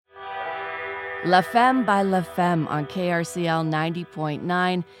La Femme by La Femme on KRCL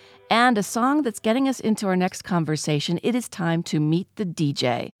 90.9. And a song that's getting us into our next conversation. It is time to meet the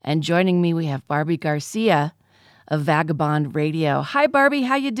DJ. And joining me, we have Barbie Garcia of Vagabond Radio. Hi, Barbie.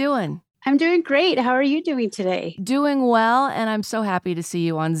 How you doing? I'm doing great. How are you doing today? Doing well, and I'm so happy to see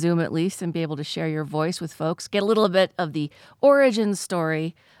you on Zoom at least and be able to share your voice with folks. Get a little bit of the origin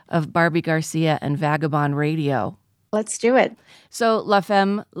story of Barbie Garcia and Vagabond Radio. Let's do it. So, La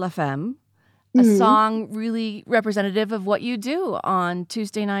Femme, a song really representative of what you do on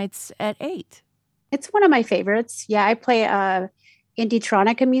Tuesday nights at 8. It's one of my favorites. Yeah, I play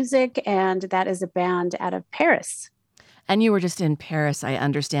Indietronica music, and that is a band out of Paris. And you were just in Paris, I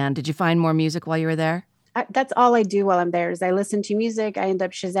understand. Did you find more music while you were there? That's all I do while I'm there is I listen to music. I end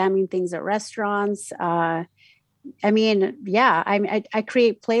up Shazamming things at restaurants. I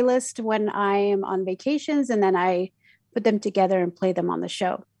create playlists when I am on vacations, and then I put them together and play them on the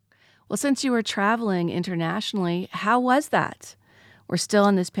show. Well, since you were traveling internationally, how was that? We're still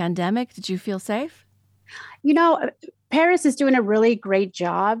in this pandemic. Did you feel safe? You know, Paris is doing a really great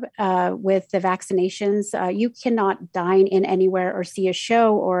job with the vaccinations. You cannot dine in anywhere or see a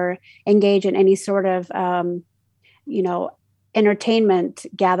show or engage in any sort of, entertainment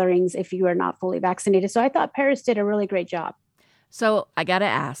gatherings if you are not fully vaccinated. So I thought Paris did a really great job. So I got to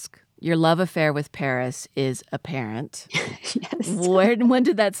ask, your love affair with Paris is apparent. Yes. When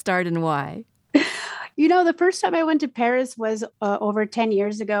did that start and why? You know, the first time I went to Paris was over 10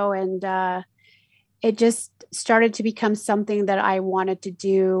 years ago, and it just started to become something that I wanted to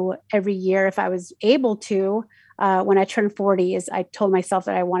do every year if I was able to. When I turned 40, I told myself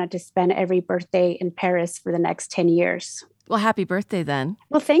that I wanted to spend every birthday in Paris for the next 10 years. Well, happy birthday then.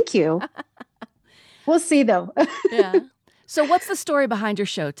 Well, thank you. We'll see, though. Yeah. So what's the story behind your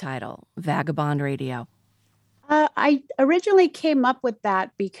show title, Vagabond Radio? I originally came up with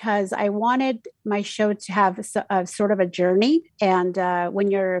that because I wanted my show to have a sort of a journey. And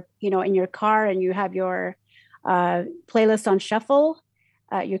when you're, in your car and you have your playlist on shuffle,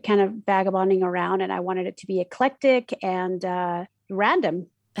 you're kind of vagabonding around. And I wanted it to be eclectic and random.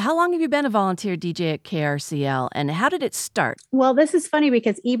 How long have you been a volunteer DJ at KRCL, and how did it start? Well, this is funny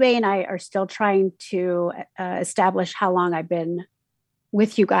because eBay and I are still trying to establish how long I've been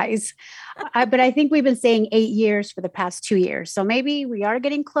with you guys. But I think we've been saying 8 years for the past 2 years. So maybe we are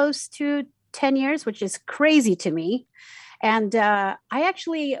getting close to 10 years, which is crazy to me. And I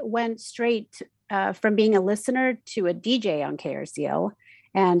actually went straight from being a listener to a DJ on KRCL.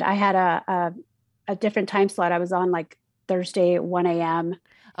 And I had a different time slot. I was on like Thursday at 1 a.m.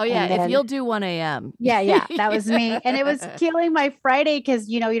 Oh, yeah. If you'll do 1 a.m. Yeah. That was me. And it was killing my Friday because,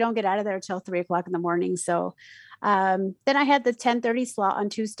 you don't get out of there till 3 o'clock in the morning. So then I had the 10:30 slot on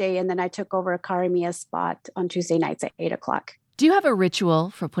Tuesday, and then I took over a Karimia spot on Tuesday nights at 8 o'clock. Do you have a ritual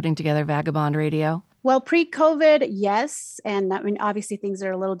for putting together Vagabond Radio? Well, pre-COVID, yes. And I mean, obviously things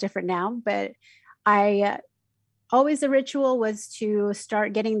are a little different now, but always the ritual was to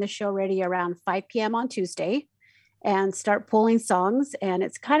start getting the show ready around 5 p.m. on Tuesday and start pulling songs. And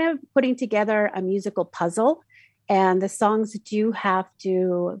it's kind of putting together a musical puzzle. And the songs do have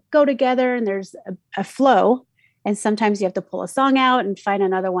to go together, and there's a flow. And sometimes you have to pull a song out and find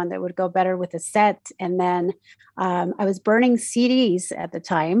another one that would go better with the set. And then I was burning CDs at the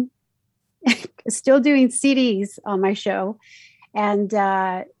time, still doing CDs on my show. And,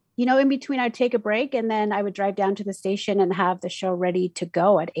 in between I'd take a break, and then I would drive down to the station and have the show ready to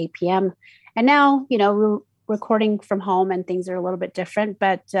go at 8 p.m. And now, we're recording from home and things are a little bit different,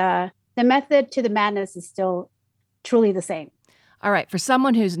 but the method to the madness is still truly the same. All right. For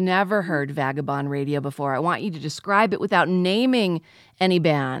someone who's never heard Vagabond Radio before, I want you to describe it without naming any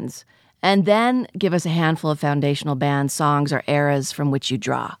bands, and then give us a handful of foundational bands, songs, or eras from which you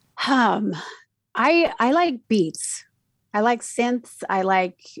draw. I like beats. I like synths. I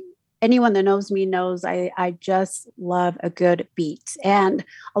like anyone that knows me knows I just love a good beat. And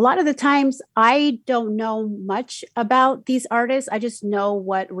a lot of the times I don't know much about these artists. I just know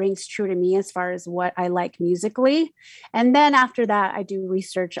what rings true to me as far as what I like musically. And then after that, I do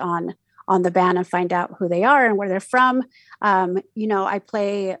research on the band and find out who they are and where they're from. I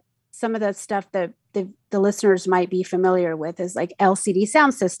play some of the stuff that the listeners might be familiar with is like LCD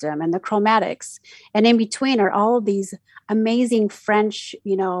Sound System and the Chromatics. And in between are all of these amazing French,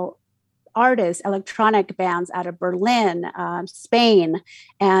 artists, electronic bands out of Berlin, Spain.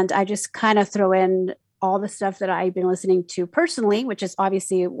 And I just kind of throw in all the stuff that I've been listening to personally, which is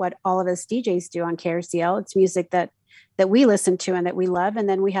obviously what all of us DJs do on KRCL. It's music that we listen to and that we love. And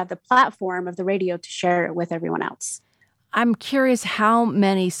then we have the platform of the radio to share it with everyone else. I'm curious how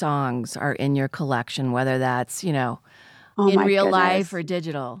many songs are in your collection, whether that's, in real life or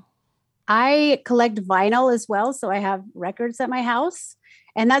digital. I collect vinyl as well. So I have records at my house.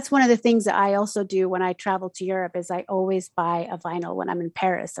 And that's one of the things that I also do when I travel to Europe is I always buy a vinyl when I'm in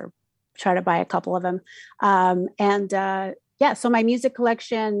Paris or try to buy a couple of them. Yeah, so my music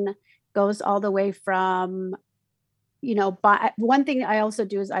collection goes all the way from, one thing I also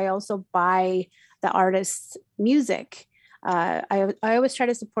do is I also buy the artist's music. I always try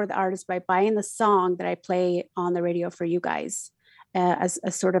to support the artist by buying the song that I play on the radio for you guys as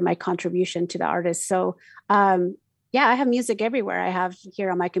sort of my contribution to the artist. So, yeah, I have music everywhere. I have here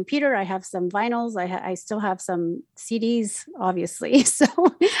on my computer, I have some vinyls. I still have some CDs, obviously. So,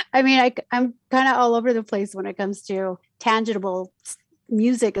 I mean, I'm kind of all over the place when it comes to tangible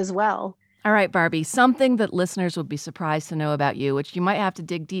music as well. All right, Barbie, something that listeners would be surprised to know about you, which you might have to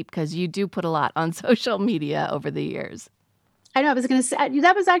dig deep because you do put a lot on social media over the years. I know, I was going to say,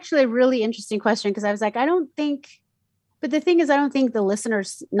 that was actually a really interesting question because I was like, but the thing is, I don't think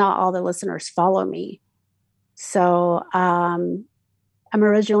not all the listeners follow me. So I'm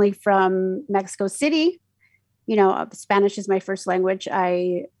originally from Mexico City. Spanish is my first language.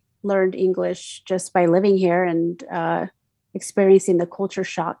 I learned English just by living here and experiencing the culture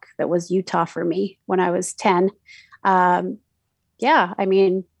shock that was Utah for me when I was 10. Yeah, I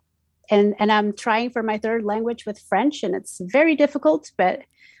mean, and I'm trying for my third language with French, and it's very difficult, but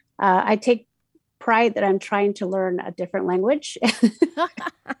I take pride that I'm trying to learn a different language.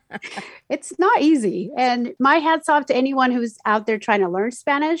 It's not easy. And my hats off to anyone who's out there trying to learn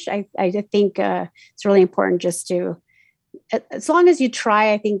Spanish. I think it's really important just to, as long as you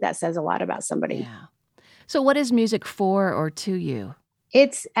try, I think that says a lot about somebody. Yeah. So what is music for or to you?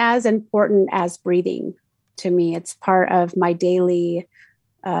 It's as important as breathing to me. It's part of my daily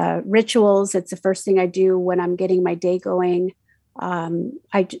rituals. It's the first thing I do when I'm getting my day going.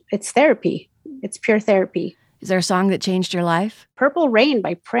 It's therapy. It's pure therapy. Is there a song that changed your life? Purple Rain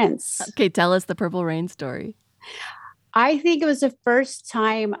by Prince. Okay, tell us the Purple Rain story. I think it was the first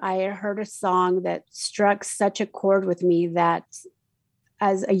time I heard a song that struck such a chord with me that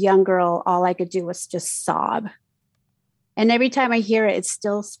as a young girl, all I could do was just sob. And every time I hear it, it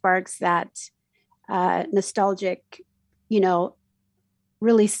still sparks that nostalgic,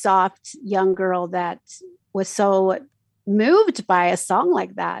 really soft young girl that was so moved by a song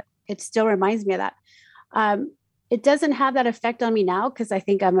like that. It still reminds me of that. It doesn't have that effect on me now because I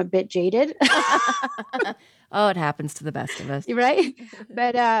think I'm a bit jaded. Oh, it happens to the best of us. Right?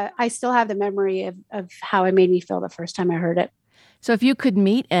 But I still have the memory of how it made me feel the first time I heard it. So if you could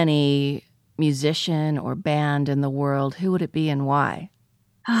meet any musician or band in the world, who would it be and why?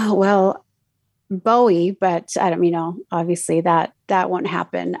 Oh, well, Bowie, but I don't, obviously that won't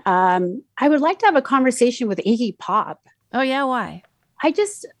happen. I would like to have a conversation with Iggy Pop. Oh, yeah, why?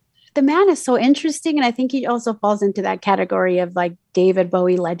 The man is so interesting. And I think he also falls into that category of like David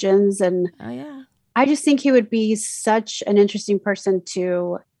Bowie legends. And oh, yeah. I just think he would be such an interesting person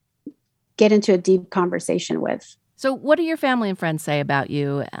to get into a deep conversation with. So what do your family and friends say about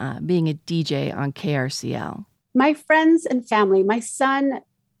you being a DJ on KRCL? My friends and family, my son,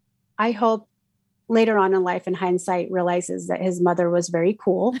 I hope later on in life, in hindsight, realizes that his mother was very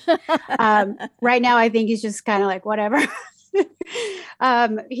cool. Right now, I think he's just kind of like, whatever.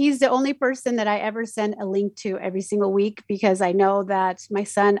 He's the only person that I ever send a link to every single week because I know that my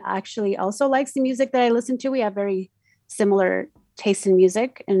son actually also likes the music that I listen to. We have very similar taste in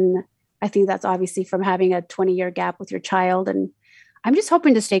music. And I think that's obviously from having a 20-year gap with your child. And I'm just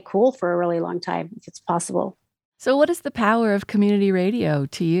hoping to stay cool for a really long time, if it's possible. So what is the power of community radio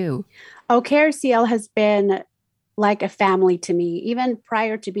to you? Oh, KRCL has been like a family to me. Even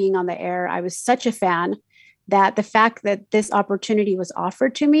prior to being on the air, I was such a fan that the fact that this opportunity was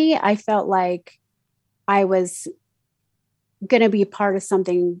offered to me, I felt like I was going to be a part of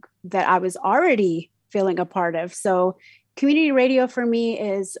something that I was already feeling a part of. So community radio for me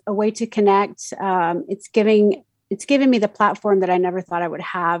is a way to connect. It's given me the platform that I never thought I would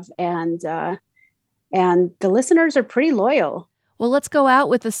have. And the listeners are pretty loyal. Well, let's go out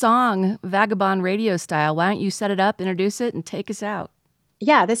with the song Vagabond Radio Style. Why don't you set it up, introduce it, and take us out?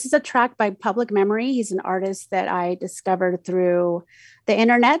 Yeah, this is a track by Public Memory. He's an artist that I discovered through the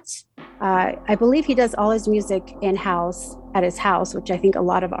internet. I believe he does all his music in-house at his house, which I think a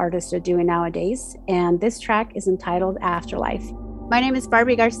lot of artists are doing nowadays. And this track is entitled Afterlife. My name is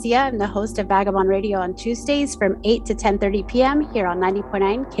Barbie Garcia. I'm the host of Vagabond Radio on Tuesdays from 8 to 10:30 p.m. here on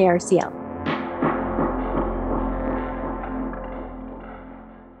 90.9 KRCL.